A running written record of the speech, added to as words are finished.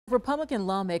Republican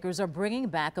lawmakers are bringing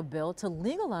back a bill to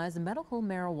legalize medical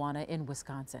marijuana in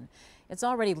Wisconsin. It's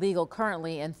already legal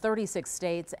currently in 36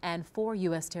 states and 4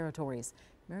 U.S. territories.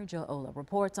 Mary Jo Ola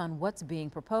reports on what's being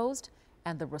proposed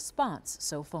and the response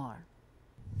so far.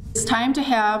 It's time to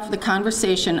have the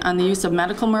conversation on the use of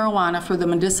medical marijuana for the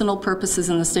medicinal purposes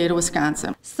in the state of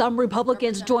Wisconsin. Some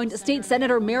Republicans joined State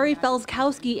Senator Mary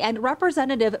Felskowski and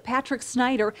Representative Patrick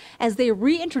Snyder as they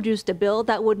reintroduced a bill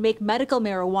that would make medical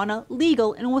marijuana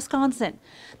legal in Wisconsin.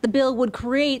 The bill would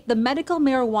create the Medical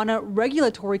Marijuana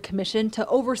Regulatory Commission to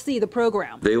oversee the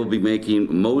program. They will be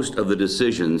making most of the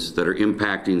decisions that are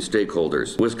impacting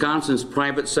stakeholders. Wisconsin's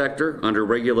private sector, under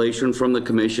regulation from the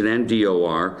Commission and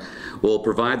DOR, will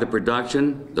provide the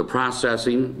production, the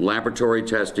processing, laboratory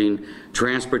testing,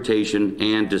 transportation,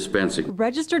 and dispensing.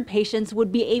 Registered patients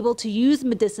would be able to use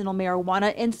medicinal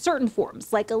marijuana in certain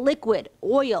forms, like a liquid,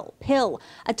 oil, pill,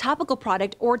 a topical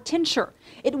product, or tincture.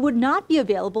 It would not be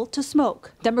available to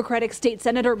smoke. Democratic State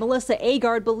Senator Melissa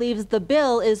Agard believes the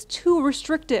bill is too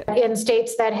restrictive. In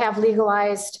states that have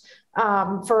legalized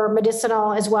for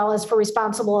medicinal as well as for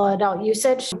responsible adult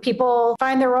usage, people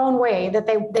find their own way that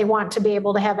they want to be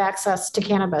able to have access to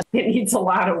cannabis. It needs a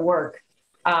lot of work,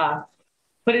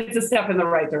 but it's a step in the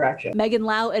right direction. Megan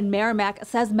Lau in Merrimack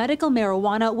says medical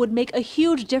marijuana would make a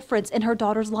huge difference in her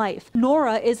daughter's life.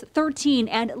 Nora is 13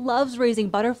 and loves raising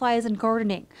butterflies and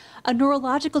gardening. A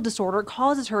neurological disorder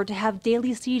causes her to have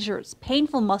daily seizures,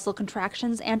 painful muscle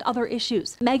contractions, and other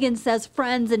issues. Megan says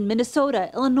friends in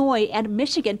Minnesota, Illinois, and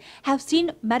Michigan have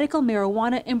seen medical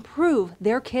marijuana improve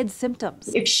their kids' symptoms.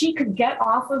 If she could get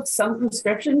off of some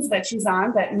prescriptions that she's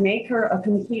on that make her a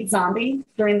complete zombie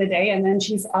during the day and then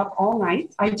she's up all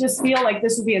night, I just feel like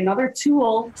this would be another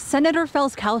tool. Senator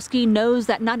Felskowski knows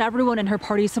that not everyone in her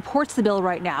party supports the bill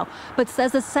right now, but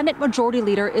says the Senate Majority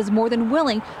Leader is more than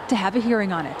willing to have a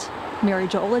hearing on it. Mary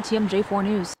Jo Ola, TMJ4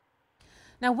 News.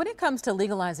 Now, when it comes to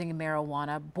legalizing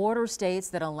marijuana, border states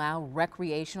that allow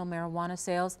recreational marijuana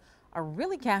sales are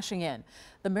really cashing in.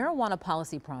 The Marijuana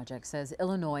Policy Project says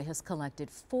Illinois has collected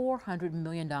 $400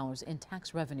 million in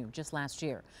tax revenue just last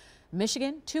year.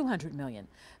 Michigan, $200 million.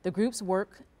 The groups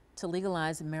work to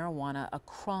legalize marijuana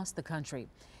across the country.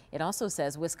 It also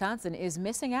says Wisconsin is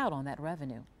missing out on that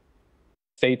revenue.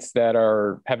 States that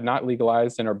have not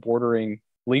legalized and are bordering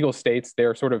legal states,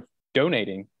 they're sort of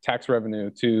donating tax revenue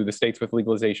to the states with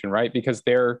legalization, right? Because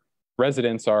their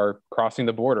residents are crossing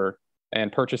the border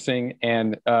and purchasing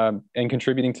and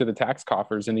contributing to the tax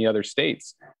coffers in the other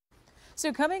states.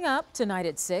 So coming up tonight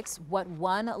at 6, what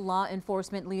one law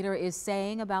enforcement leader is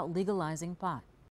saying about legalizing pot.